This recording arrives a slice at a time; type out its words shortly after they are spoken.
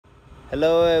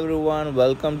Hello everyone,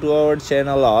 welcome to our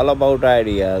channel all about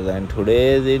ideas. And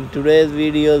in today's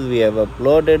videos we have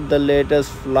uploaded the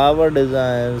latest flower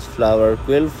designs,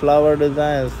 quill flower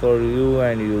designs for you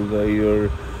and your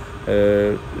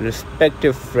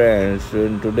respective friends. So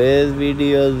in today's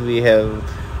videos we have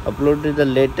uploaded the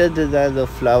latest designs of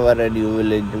flower and you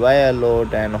will enjoy a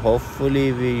lot, and hopefully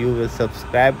you will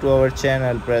subscribe to our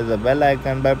channel. Press the bell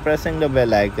icon. By pressing the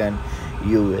bell icon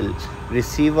you will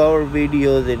receive our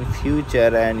videos in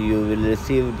future, and you will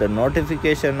receive the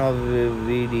notification of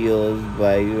videos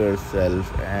by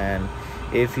yourself. And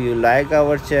if you like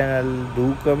our channel,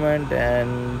 do comment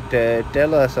and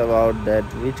tell us about that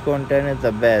which content is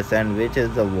the best and which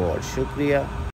is the worst. Shukriya.